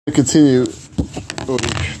Continue what we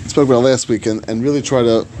spoke about last week and really try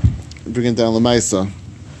to bring it down Lamaisa.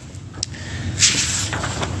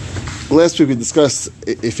 Last week we discussed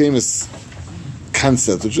a famous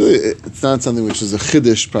concept, which really it's not something which is a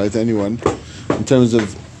chiddush probably to anyone, in terms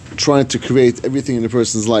of trying to create everything in a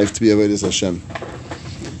person's life to be Avodas Hashem.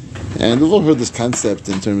 And we've all heard this concept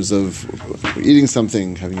in terms of eating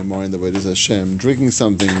something, having a mind of Avodas Hashem, drinking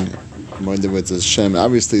something, mind of Avodas Hashem.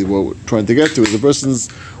 Obviously, what we're trying to get to is a person's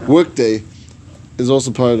workday is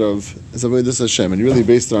also part of Avodas Hashem, and you really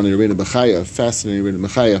based it on the Rebbeinu Bechaya, fascinating Rebbeinu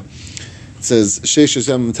Bechaya. It says, Sheish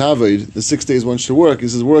Hashem Tavod, the 6 days one should work. He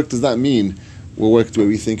says, work does not mean work the way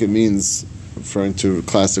we think it means, referring to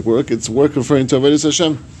classic work. It's work referring to Avodas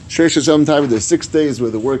Hashem. Sheish Hashem Tavod, there's 6 days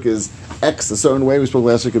where the work is X, a certain way. We spoke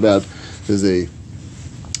last week about there's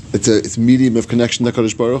it's medium of connection to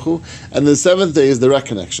HaKadosh Baruch Hu, and the 7th day is direct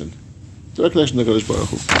connection. Direct connection to HaKadosh Baruch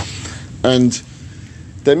Hu. And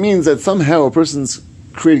that means that somehow a person's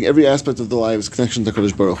creating every aspect of the lives connection to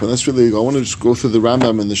HaKadosh Baruch Hu. And that's really, I want to just go through the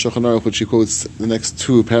Rambam and the Shulchan Aruch, which he quotes the next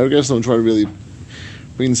 2 paragraphs, and I'll try to really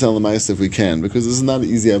bring this down the mice if we can, because this is not an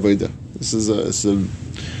easy avodah. This is a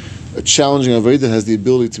challenging avodah that has the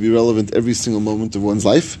ability to be relevant every single moment of one's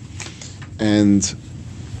life. And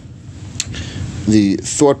the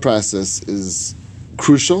thought process is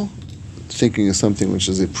crucial. Thinking is something which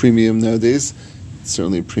is a premium nowadays. It's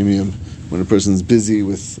certainly a premium when a person's busy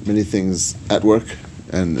with many things at work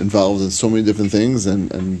and involved in so many different things,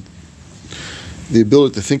 and the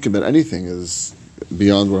ability to think about anything is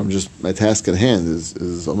beyond where my task at hand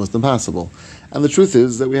is almost impossible. And the truth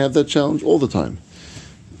is that we have that challenge all the time.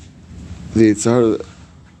 It's our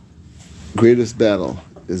greatest battle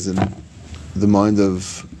is in the mind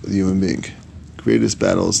of the human being. Greatest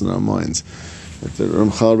battles in our minds. The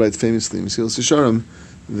Ramchal writes famously in Mesilas Yesharim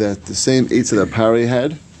that the same eitzah that Pari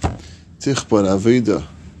had, tichbar aveda,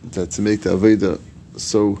 that to make the aveda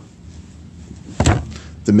so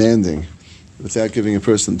demanding without giving a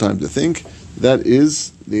person time to think, that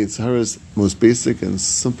is the Yetzer Hara's most basic and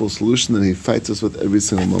simple solution, and he fights us with every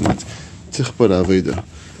single moment. Tichbar aveda.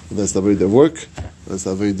 That's the aveda of work, that's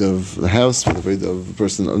the aveda of the house, the aveda of the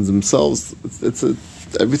person on themselves. It's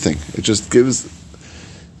everything. It just gives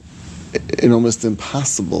an almost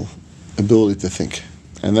impossible ability to think.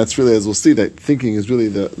 And that's really, as we'll see, that thinking is really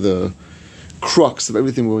the crux of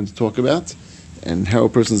everything we're going to talk about, and how a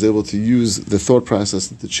person is able to use the thought process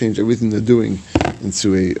to change everything they're doing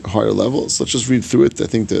into a higher level. So let's just read through it. I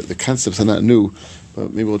think the concepts are not new,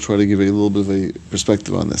 but maybe we'll try to give a little bit of a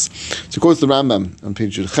perspective on this. So of course the Rambam on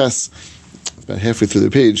page Yud Ches, about halfway through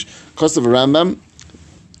the page, cost of a Rambam,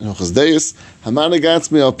 Hilchos Deis, Hamana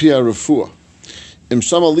Gatzmi al Pia Refuah. A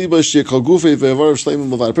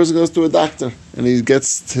person goes to a doctor and he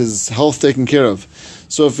gets his health taken care of.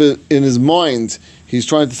 So if in his mind he's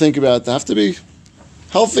trying to think about, I have to be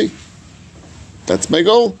healthy. That's my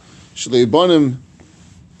goal. Or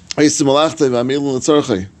he's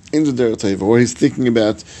thinking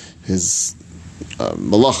about his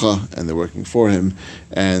malacha and they're working for him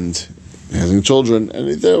and having children,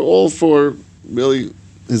 and they're all for really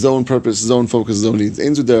his own purpose, his own focus, his own needs.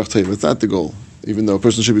 It's not the goal. Even though a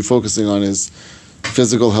person should be focusing on his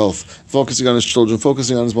physical health, focusing on his children,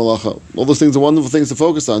 focusing on his malacha. All those things are wonderful things to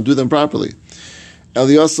focus on. Do them properly.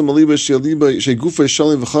 Person's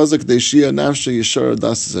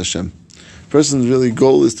really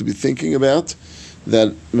goal is to be thinking about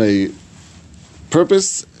that my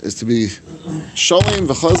purpose is to be shalom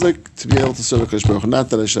v'chazak, to be able to serve HaKadosh Baruch Hu. Not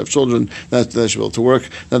that I should have children, not that I should be able to work,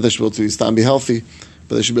 not that I should be able to stand, be healthy,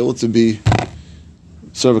 but I should be able to be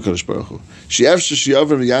serve HaKadosh Baruch Hu.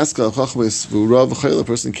 A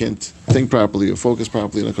person can't think properly or focus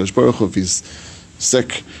properly on HaKadosh Baruch Hu if he's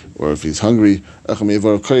sick or if he's hungry.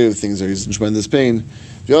 Things that he's in tremendous pain.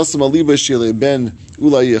 A person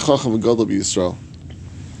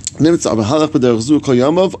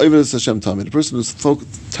who's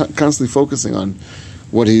constantly focusing on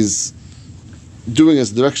what he's doing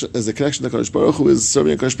as a connection to HaKadosh Baruch Hu is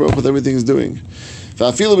serving HaKadosh Baruch Hu with everything he's doing. When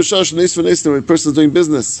a person is doing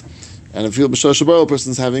business, and a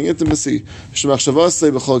person is having intimacy, a person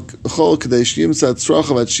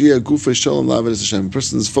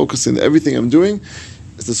is focusing that everything I'm doing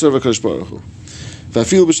is to serve HaKadosh Baruch Hu.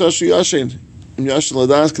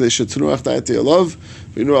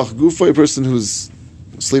 A person who's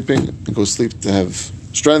sleeping and goes to sleep to have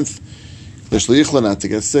strength, not to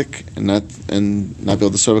get sick and not be able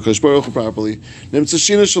to serve HaKadosh Baruch Hu properly.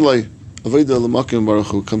 Avodah l'makim Baruch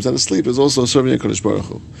Hu comes out of sleep is also serving HaKadosh Baruch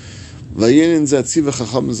Hu. And that's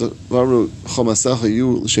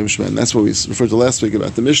what we referred to last week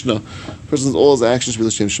about the Mishnah. A person's all his actions should be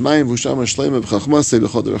l'shem shemayim. So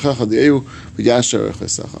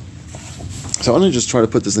I want to just try to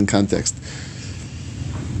put this in context.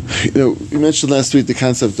 We mentioned last week the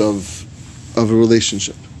concept of a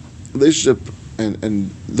relationship.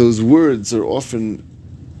 And those words are often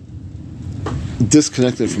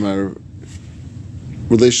disconnected from our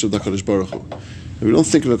relationship with HaKadosh Baruch Hu. We don't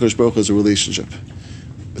think of HaKadosh Baruch Hu as a relationship.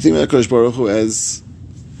 We think of HaKadosh Baruch Hu as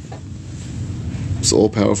this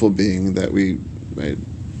all-powerful being that we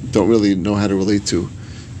don't really know how to relate to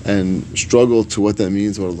and struggle to what that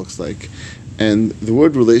means, what it looks like. And the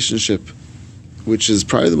word relationship, which is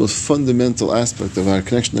probably the most fundamental aspect of our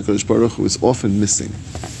connection to HaKadosh Baruch Hu, is often missing.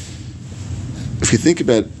 If you think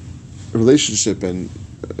about a relationship, and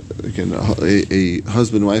again, a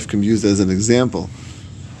husband and wife can be used as an example,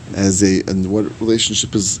 and what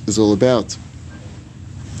relationship is all about.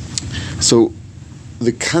 So,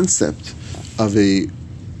 the concept of a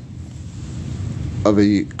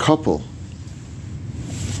couple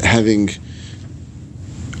having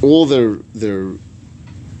all their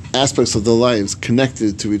aspects of their lives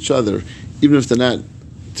connected to each other, even if they're not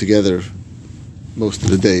together most of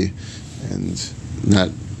the day, and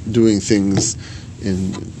not doing things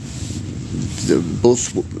in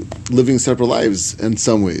both living separate lives in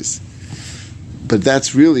some ways. But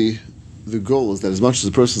that's really the goal, is that as much as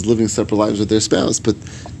a person is living separate lives with their spouse, but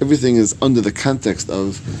everything is under the context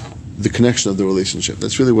of the connection of the relationship.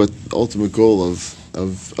 That's really what the ultimate goal of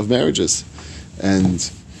marriage is.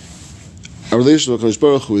 And our relationship with HaKadosh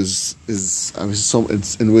Baruch Hu is obviously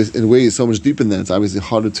in ways so much deeper than that. It's obviously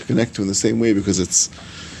harder to connect to in the same way because it's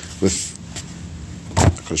with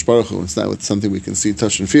HaKadosh Baruch Hu. It's not with something we can see,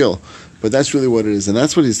 touch, and feel. But that's really what it is. And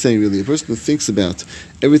that's what he's saying, really. A person who thinks about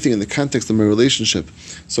everything in the context of my relationship.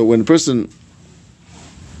 So when a person,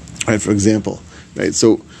 right, for example, right,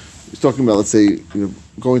 so he's talking about, let's say,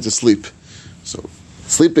 going to sleep. So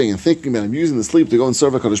sleeping and thinking about, I'm using the sleep to go and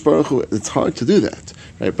serve HaKadosh Baruch Hu, it's hard to do that,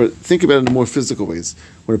 right? But think about it in more physical ways.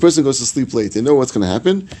 When a person goes to sleep late, they know what's going to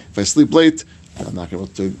happen. If I sleep late, I'm not going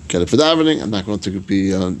to get up for davening. I'm not going to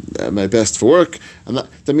be at my best for work.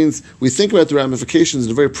 That means we think about the ramifications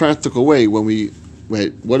in a very practical way when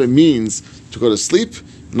what it means to go to sleep,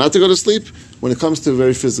 not to go to sleep, when it comes to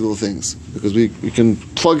very physical things. Because we can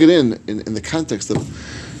plug it in the context of,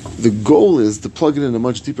 the goal is to plug it in a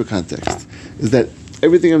much deeper context. Is that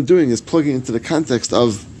everything I'm doing is plugging into the context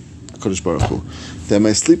of HaKadosh Baruch Hu. That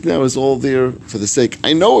my sleep now is all there for the sake.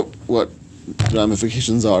 I know what the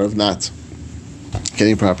ramifications are of not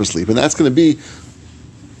getting proper sleep. And that's going to be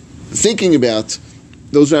thinking about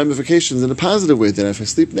those ramifications in a positive way, that if I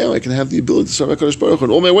sleep now, I can have the ability to serve HaKadosh Baruch Hu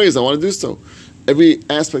in all my ways. I want to do so. Every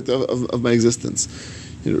aspect of my existence.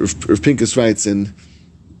 Rav Pinkus writes in,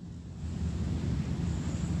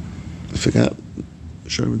 I forgot,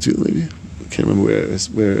 Sherman too, maybe? I can't remember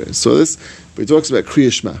where I saw this, but he talks about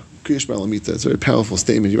Kriya Shema. Kriya Shema Lamita. It's a very powerful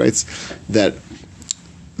statement. He writes that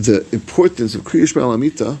the importance of Kriya Shema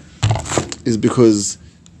Lamita is because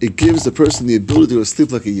it gives the person the ability to go to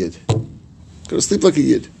sleep like a yid. Go to sleep like a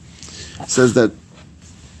yid. It says that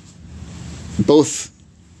both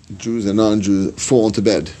Jews and non-Jews fall into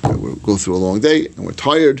bed. We go through a long day and we're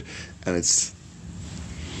tired, and it's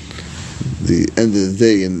the end of the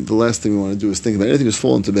day, and the last thing we want to do is think about anything, just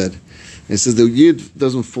fall into bed. And it says the yid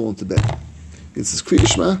doesn't fall into bed. It says Kriya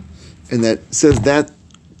Shema, and that says that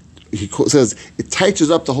he says it tightens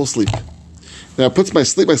up the whole sleep. Now it puts my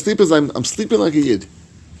sleep is I'm sleeping like a yid.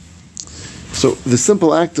 So the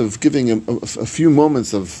simple act of giving a few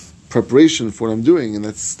moments of preparation for what I'm doing, and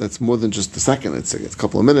that's more than just a second. It's a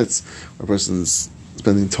couple of minutes where a person's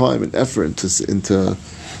spending time and effort into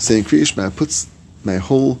saying Kriya Shema. It puts my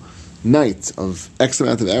whole night of X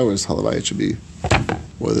amount of hours, halavai, it should be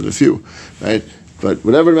more than a few, right? But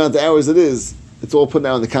whatever amount of hours it is, it's all put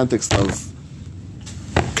now in the context of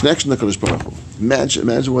connection to HaKadosh Baruch Hu.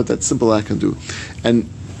 Imagine what that simple act can do. And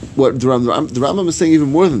what the Rambam is saying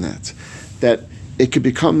even more than that it could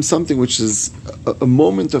become something which is a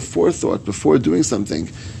moment of forethought before doing something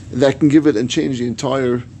that can give it and change the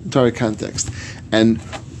entire context. And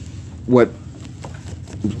what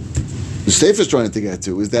the Sefer is trying to get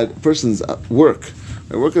to is that a person's work.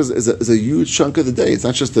 Work is a huge chunk of the day. It's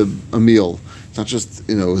not just a meal. It's not just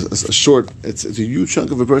a short. It's a huge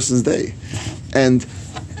chunk of a person's day. And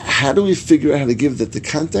how do we figure out how to give that the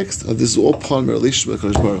context of this is all part of my relationship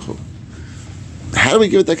with HaKadosh Baruch Hu? How do we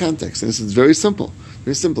give it that context? And it's very simple.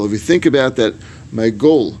 Very simple. If you think about that, my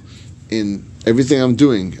goal in everything I'm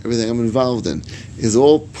doing, everything I'm involved in, is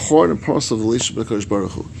all part and parcel of the relationship with HaKadosh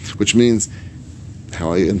Baruch Hu, which means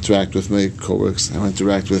how I interact with my coworkers, how I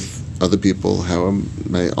interact with other people,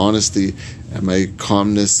 my honesty and my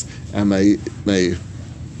calmness and my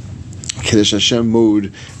Kiddush Hashem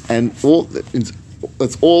mood, and all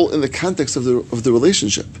that's all in the context of the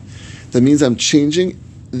relationship. That means I'm changing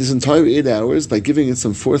this entire 8 hours by giving it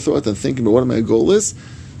some forethought and thinking about what my goal is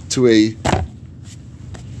to a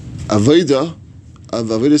avodah of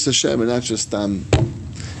avodas Hashem, and not just and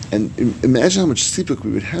imagine how much sipuk we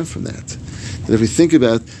would have from that. That if we think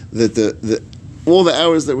about that, all the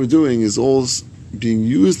hours that we're doing is all being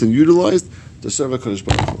used and utilized to serve HaKadosh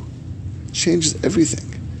Baruch Hu. Changes everything.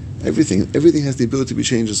 Everything has the ability to be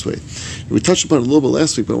changed this way. We touched upon it a little bit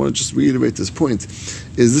last week, but I want to just reiterate this point.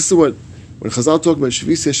 This is what when Chazal talk about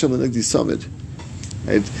Shvisi Hashem L'Negdi Samid,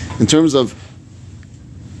 right? In terms of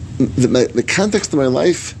the context of my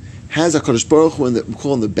life has HaKadosh Baruch Hu, and we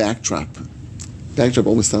call him the backdrop. Backdrop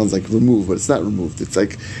almost sounds like removed, but it's not removed. It's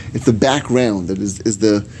the background that is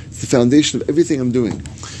the foundation of everything I'm doing.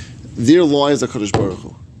 There lies HaKadosh Baruch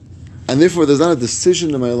Hu, and therefore there's not a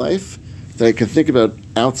decision in my life that I can think about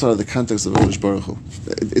outside of the context of HaKadosh Baruch Hu.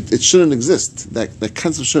 It shouldn't exist. That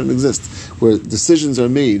concept shouldn't exist, where decisions are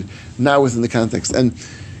made not within the context. And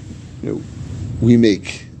we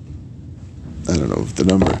make, I don't know the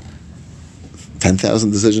number,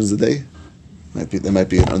 10,000 decisions a day. There might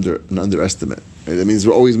be an underestimate. Right? That means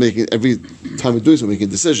we're always making, every time we're doing something, we're making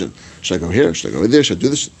a decision. Should I go here? Should I go over there? Should I do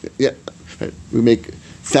this? Yeah. Right? We make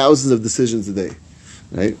thousands of decisions a day.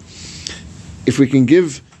 Right? If we can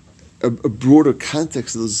give a broader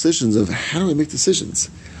context of those decisions, of how do I make decisions?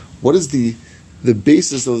 What is the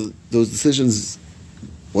basis of those decisions?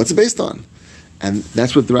 What's it based on? And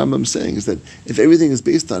that's what the Rambam is saying, is that if everything is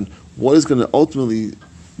based on what is going to ultimately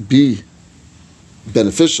be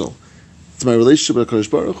beneficial to my relationship with HaKadosh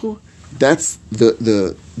Baruch Hu, that's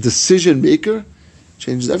the decision maker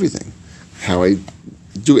changes everything. How I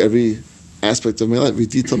do every aspect of my life, every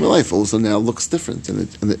detail of my life, also now looks different, and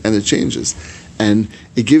it changes. And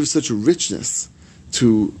it gives such a richness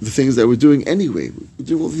to the things that we're doing anyway. We're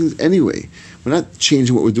doing all the things anyway. We're not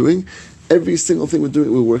changing what we're doing. Every single thing we're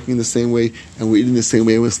doing, we're working the same way, and we're eating the same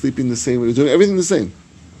way, and we're sleeping the same way. We're doing everything the same.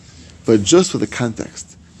 But just with the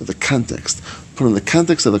context. Put on the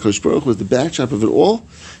context of the Kodesh Baruch Hu as the backdrop of it all,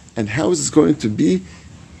 and how is this going to be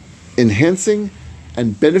enhancing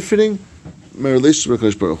and benefiting my relationship with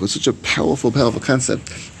HaKadosh Baruch Hu. It's such a powerful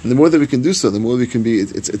concept. And the more that we can do so, the more we can be,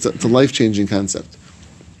 it's a life-changing concept.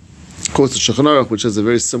 Of course, the Shulchan Aruch, which has a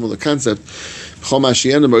very similar concept, a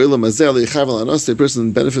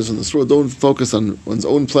person benefits from this world, don't focus on one's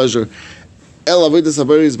own pleasure.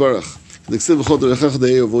 Chazal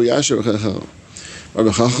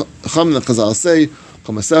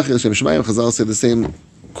say the same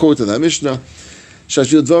quote of that Mishnah,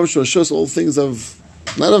 all things of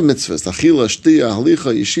not of mitzvahs, achila, shtiya,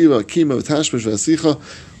 halicha, yeshiva, kima, v'tashmish, v'asicha,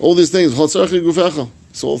 all these things,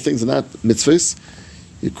 so all things are not mitzvahs.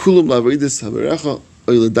 Yikulum la'avodis haberecha,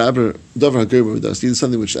 or l'daber davar hagerber v'das. Either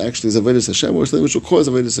something which actually is avodas Hashem, or something which will cause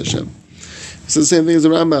avodas Hashem. It's the same thing as the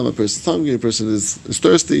Rambam. A person's hungry, a person is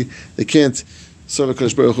thirsty, they can't serve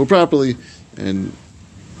HaKadosh Baruch Hu properly, and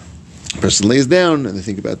a person lays down, and they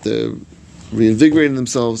think about the reinvigorating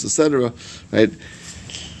themselves, etc. Right?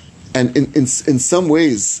 And in some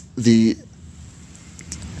ways, the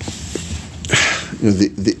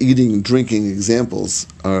eating, drinking examples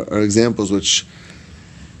are examples which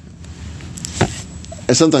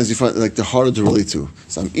sometimes you find like they're harder to relate to.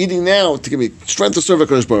 So I'm eating now to give me strength to serve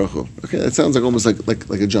HaKadosh Baruch Hu. Okay, that sounds like almost like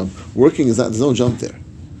a jump. Working is not. There's no jump there.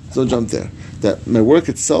 That my work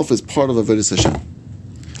itself is part of Avodas Hashem.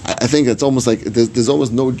 I think it's almost like there's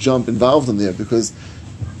almost no jump involved in there, because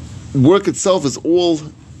work itself is all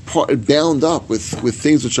bound up with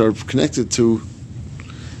things which are connected to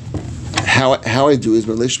how I do is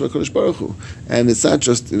my relationship with HaKadosh Baruch Hu. And it's not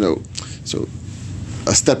just, so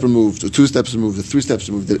a step removed, or 2 steps removed, or 3 steps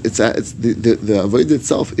removed. It's the avodah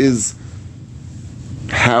itself is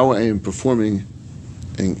how I am performing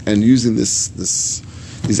and using these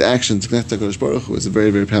actions to connect to HaKadosh Baruch Hu is a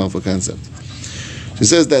very, very powerful concept. He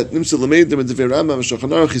says that this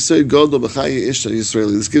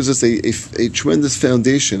gives us a tremendous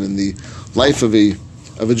foundation in the life of a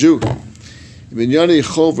Jew. A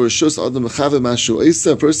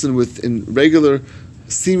person in regular,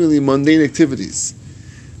 seemingly mundane activities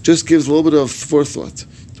just gives a little bit of forethought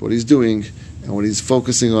to what he's doing and what he's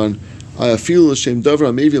focusing on. Something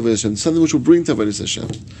which will bring to Avodas Hashem.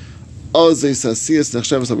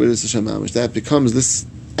 That becomes, this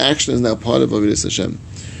action is now part of Avodas Hashem.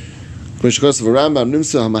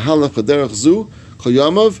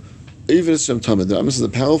 even Hashem Tamid. The Rambam says a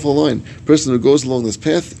powerful line. A person who goes along this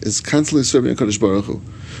path is constantly serving HaKadosh Baruch Hu.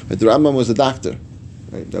 Right? The Rambam was a doctor.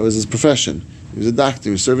 Right? That was his profession. He was a doctor.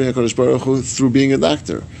 He was serving HaKadosh Baruch Hu through being a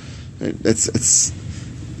doctor. Right?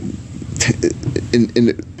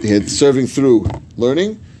 He had serving through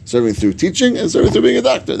learning, serving through teaching, and serving through being a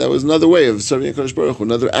doctor. That was another way of serving HaKadosh Baruch Hu,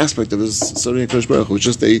 another aspect of his serving HaKadosh Baruch Hu,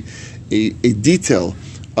 just a detail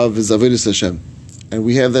of his Avodas Hashem. And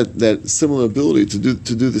we have that similar ability to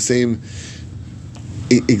do the same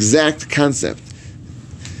exact concept.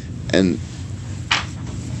 And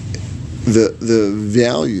the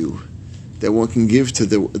value that one can give to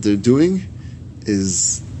what they're doing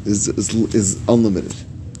is unlimited.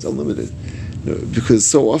 It's unlimited. Because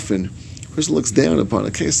so often a person looks down upon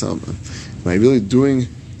a case. Am I really doing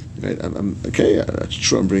right? I'm okay.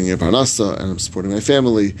 Sure, I'm bringing a parnasa and I'm supporting my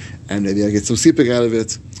family, and maybe I get some sipik out of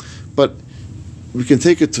it. But we can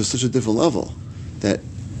take it to such a different level that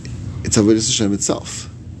it's Avodas Hashem itself.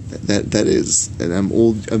 That is, and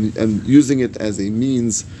I'm using it as a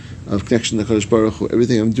means of connection to Kadosh Baruch Hu.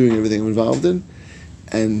 Everything I'm doing, everything I'm involved in,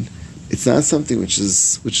 and it's not something which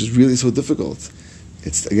is really so difficult.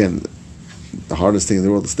 It's again the hardest thing in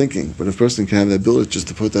the world is thinking. But if a person can have the ability just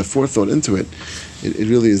to put that forethought into it, it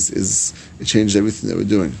really is it changes everything that we're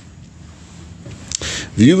doing.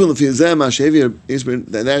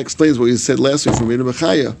 That explains what you said last week from Rina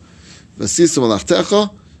Bechaya. That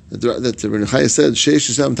the Rina Bechaya said,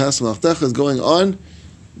 is going on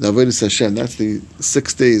the Avodas Hashem. That's the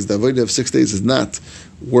 6 days. The Avodah of 6 days is not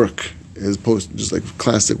work as opposed to just like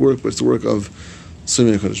classic work, but it's the work of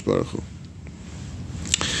Sumei HaKadosh Baruch Hu.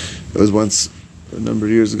 It was once, a number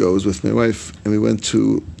of years ago, I was with my wife, and we went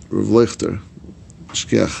to Rav Leuchter,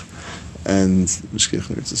 Mishkiach, and Mishkiach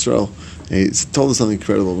in Israel. And he told us something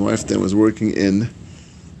incredible. My wife then was working in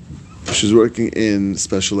special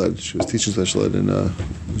ed. She was teaching special ed in a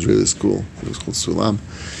Israeli school. It was called Sulam.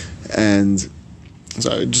 And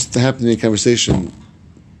so I just happened to be in a conversation.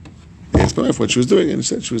 I asked my wife what she was doing, and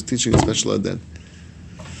she said she was teaching special ed then.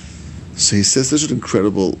 So he says such an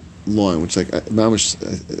incredible line, which Mamish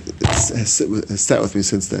has sat with me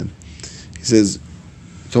since then. He says,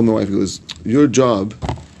 told my wife, he goes, your job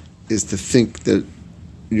is to think that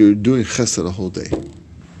you're doing chesed the whole day.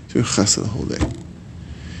 Doing chesed the whole day.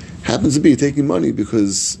 Happens to be taking money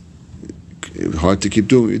because it's hard to keep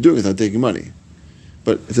doing what you're doing without taking money.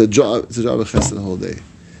 But it's a job of chesed the whole day.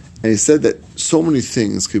 And he said that so many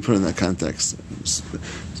things could be put in that context,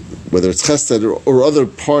 whether it's chesed or other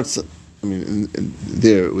parts. I mean,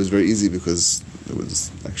 there it was very easy because it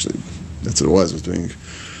was actually, that's what it was doing,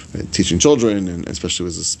 right, teaching children, and especially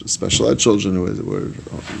with special ed children who were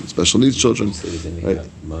special needs children. Right?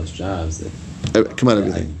 Most jobs that come out of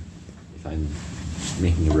everything. If I'm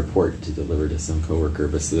making a report to deliver to some coworker,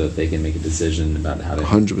 but so that they can make a decision about how to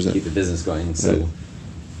 100%. keep the business going. So right.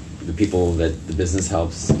 The people that the business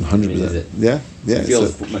helps, 100%. Yeah. It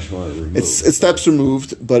feels much more removed. It's steps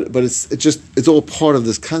removed, but it's all part of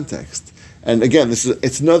this context. And again,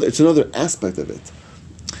 it's another aspect of it.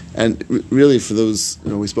 And really, for those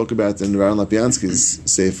we spoke about in Aaron Lapiansky's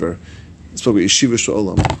sefer, spoke about Yeshiva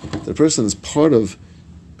Sh'olam. The person is part of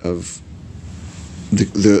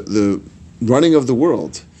the running of the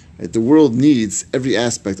world. Right? The world needs every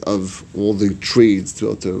aspect of all the trades to be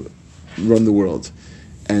able to run the world.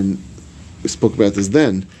 And we spoke about this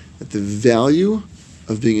then, that the value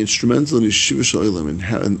of being instrumental in Yeshiva Sh'olam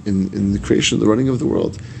in the creation of the running of the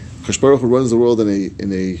world. Kadosh Baruch Hu runs the world from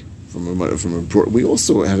a broad. We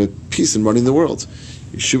also have a piece in running the world.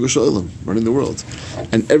 Yeshiva Sh'olam, running the world.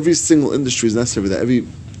 And every single industry is necessary for that. Every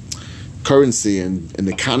currency and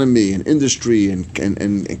economy and industry and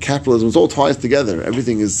capitalism, it all ties together.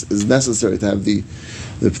 Everything is necessary to have the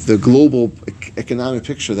global economic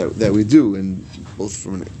picture that we do, and both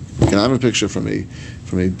from an economic picture, from a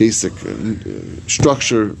basic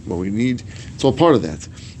structure, what we need. It's all part of that.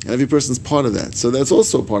 And every person's part of that. So that's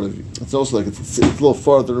also part of it. It's also like it's a little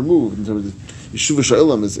farther removed in terms of Yeshiva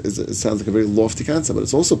Sh'olam it sounds like a very lofty concept, but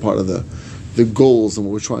it's also part of the goals and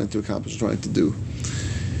what we're trying to accomplish, trying to do.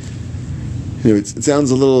 It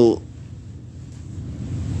sounds a little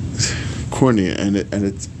corny, and it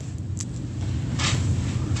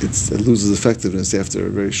loses effectiveness after a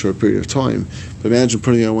very short period of time. But imagine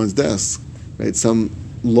putting it on one's desk, right? Some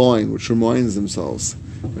line which reminds themselves,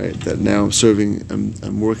 right, that now I'm serving,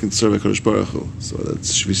 I'm working to serve HaKadosh Baruch Hu. So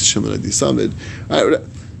that's Shvis Hashem Adi Samid.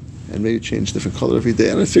 And maybe change different color every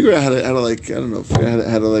day. And I figure out how to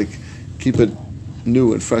keep it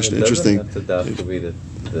new and fresh and interesting. It doesn't have to be the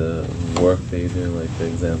work that you do, like the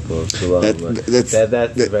example of Sulam. That's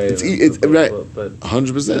very right. But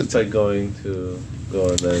 100%. Just by go and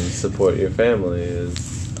then support your family is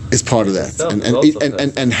is part of that,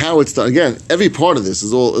 and how it's done. Again, every part of this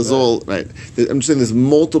is all right. I'm just saying there's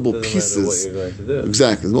multiple pieces. What you're going to do.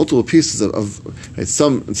 Exactly, there's multiple pieces of right.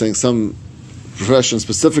 Some professions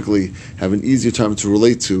specifically have an easier time to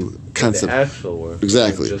relate to concept. The actual work,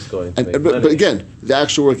 exactly. Just going to but again, the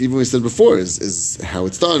actual work, even we said before, is how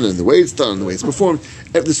it's done and the way it's done, and the way it's performed.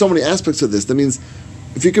 There's so many aspects of this. That means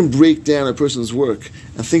if you can break down a person's work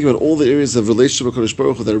and think about all the areas of relationship with Kodesh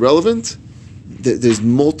Baruch Hu that are relevant. There's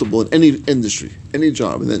multiple in any industry, any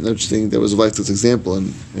job, and then I'm just saying that was a life's example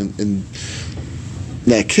in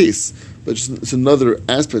that case. But just it's another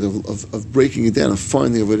aspect of breaking it down and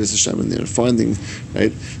finding avodas Hashem in there, finding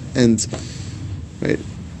right.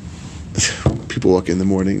 People walk in the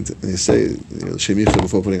morning and they say Shem Yichud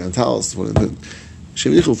before putting on towels. But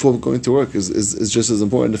Shem Yichud before going to work is just as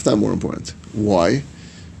important, if not more important. Why?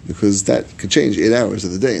 Because that could change 8 hours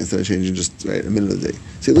of the day instead of changing just a minute of the day.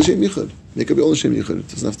 Say L'Shem Yichud. Make up your own L'Shem Yichud. It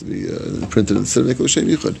doesn't have to be printed instead of make L'Shem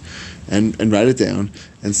Yichud. And write it down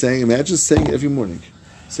and imagine saying it every morning.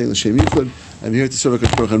 Saying L'Shem Yichud, I'm here to serve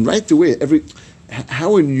HaKadosh Baruch Hu. And right away,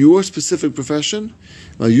 how in your specific profession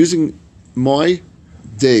am I using my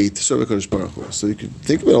day to serve HaKadosh Baruch Hu? So you can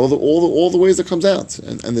think about all the ways that comes out.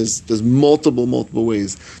 And there's multiple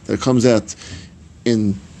ways that it comes out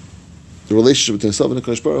in the relationship between yourself and the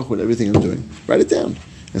Kodesh Baruch Hu and everything I'm doing. Write it down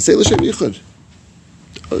and say L'Shem Yichud.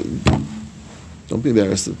 Don't be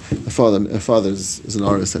embarrassed. My father is an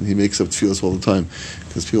artist and he makes up tefillas all the time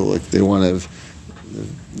because people they want to have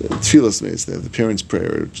tefillas made. They have the parents'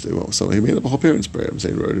 prayer, which they won't. So he made up a whole parents' prayer. I'm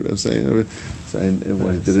saying what he did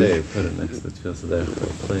it. Put it next to the tefillah so they're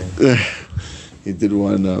playing. He did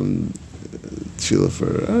one tefillah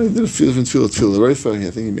for. He did a tefillah Reifa.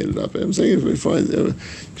 I think he made it up. I'm saying it's very fine. You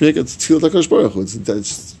can make a tefillah HaKadosh Baruch Hu. It's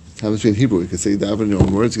happens to be in Hebrew. You can say daven in your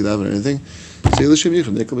own words. You can daven or anything. Say L'Shem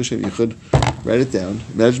Yichud. Make up L'Shem Yichud. Write it down.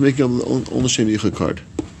 Imagine making an own L'Shem Yichud card.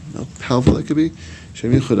 How powerful that could be.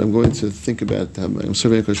 Shem Yichud. I'm going to think about I'm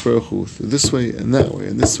serving HaKadosh Baruch Hu through this way and that way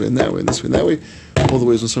and this way and that way and this way and that way. All the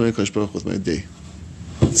ways I'm serving HaKadosh Baruch Hu with my day.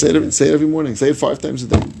 Say it every morning. Say it 5 times a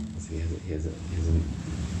day. So he has a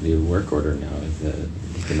new work order now. You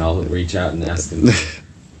can all reach out and ask him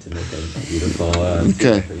to make a beautiful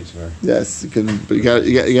okay. for each of our. Yes, you can. But you got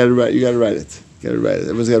to write. You got to write it. You got to write it.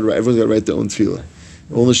 Everyone's got to write their own tefillah.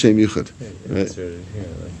 All the Shem Yichud. Right.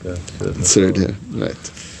 Insert here.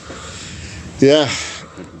 Right. Yeah.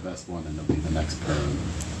 Pick the best one, and it'll be the next pair.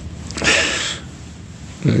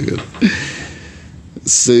 Very good.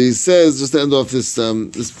 So he says, just to end off this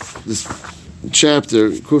chapter,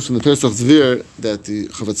 of course, from the Pesach Zvir, that the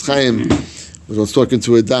Chavetz Chaim was once talking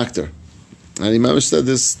to a doctor. And Imam said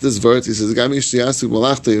this verse. He says, "Gam ish yasu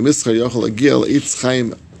malachta yemischar yochel agiel eitz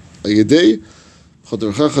chaim ayedei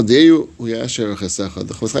choderchacha deyu uyasher chesecha."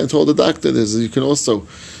 The Chavetz Chaim told the doctor, "You can also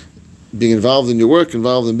being involved in your work,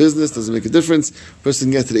 involved in business, doesn't make a difference. A person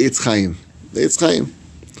can get to the eitz chaim, the eitz chaim."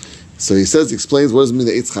 So he explains what does it mean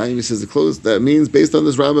the eitz chaim. He says that means based on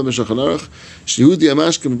this Rambam and Shulchan Aruch, shehudi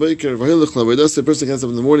amashkem beiker v'hilach la'avodas. A person gets up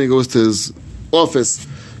in the morning, goes to his office.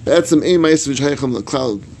 Be'etzem ein ma'aseh v'shaycham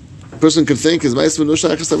l'klal. A person could think his ma'aseh no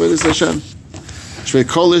shaychas avodas Hashem. Shvei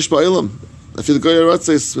kol ish ba'ilam. I feel the guy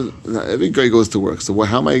every guy goes to work. So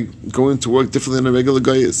how am I going to work differently than a regular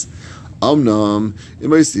guy is? Amnam, the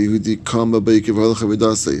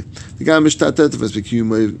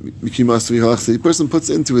person puts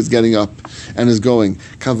into his getting up and is going.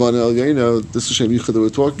 This is Shem Yichud that we're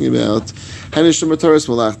talking about.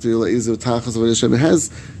 It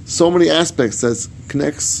has so many aspects that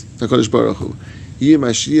connects to HaKadosh Baruch Hu.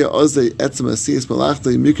 That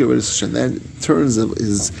turns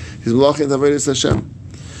his malach into avodas Hashem.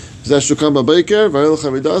 He's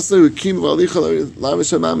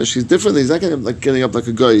different. He's not getting up like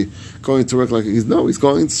a guy going to work he's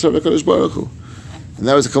going to serve HaKadosh Baruch Hu. And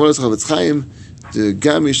that was the Kabbalah of Chavetz Chaim. The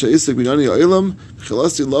Gamisha Isik Binani Oilam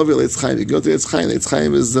Chelasi Lavi Eitz Chaim. You go to Eitz Chaim. Eitz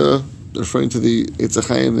Chaim is referring to the Eitz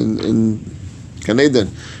Chaim in Gan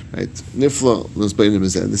Eden, right? Nifla L'Zbeinim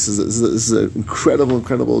is that. This is an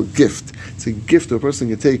incredible gift. It's a gift a person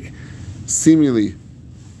can take seemingly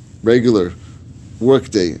regular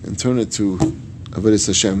workday and turn it to avodas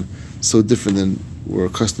Hashem, so different than we're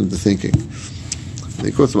accustomed to thinking.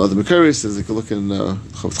 They quote some other Makaris, as they can look in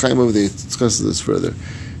Chavetz Chaim over there, it discusses this further.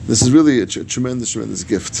 This is really a tremendous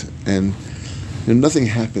gift, and nothing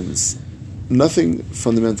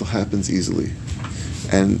fundamental happens easily,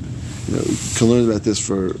 and you can learn about this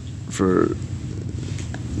for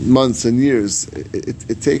months and years.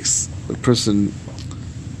 It takes a person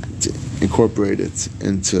to incorporate it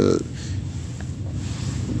into.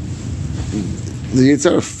 The Yetzer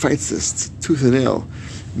Hara fights this tooth and nail,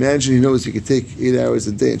 Imagine he knows he could take 8 hours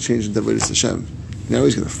a day and change into Avodas Hashem. Now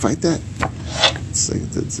he's going to fight that?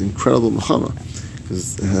 It's incredible Muhammad.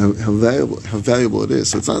 Because how valuable it is.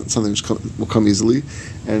 So it's not something which will come easily.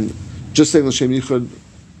 And just saying L'Shem Yichud,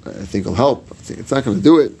 I think will help. I think it's not going to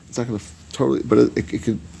do it. It's not going to totally, but it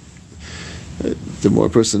could. The more a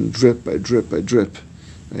person drip by drip by drip,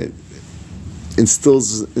 right,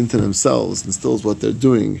 instills into themselves, instills what they're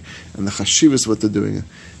doing, and the chashivas of what they're doing,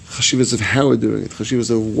 chashivas of how we're doing it,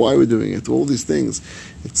 chashivas of why we're doing it, all these things,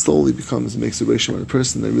 it slowly makes a ratio on a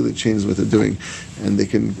person that really changes what they're doing, and they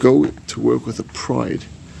can go to work with a pride,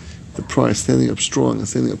 standing up strong and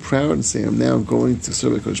standing up proud and saying, I'm now going to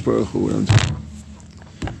serve HaKadosh Baruch Hu, and I'm doing.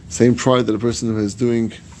 Same pride that a person who is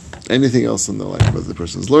doing anything else in their life, whether the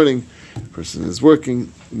person is learning, the person is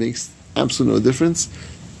working, it makes absolutely no difference.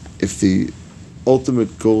 If the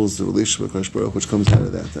ultimate goal is the relationship with HaKadosh Baruch Hu, which comes out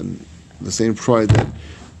of that, then the same pride that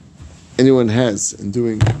anyone has in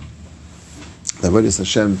doing the Avodas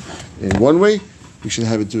Hashem in one way, we should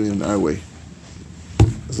have it doing it in our way.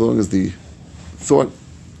 As long as the thought,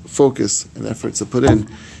 focus, and efforts are put in, it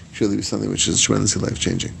should really be something which is tremendously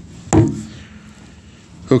life-changing.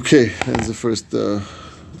 Okay, that's the first 7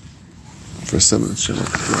 minutes.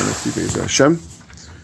 Hashem.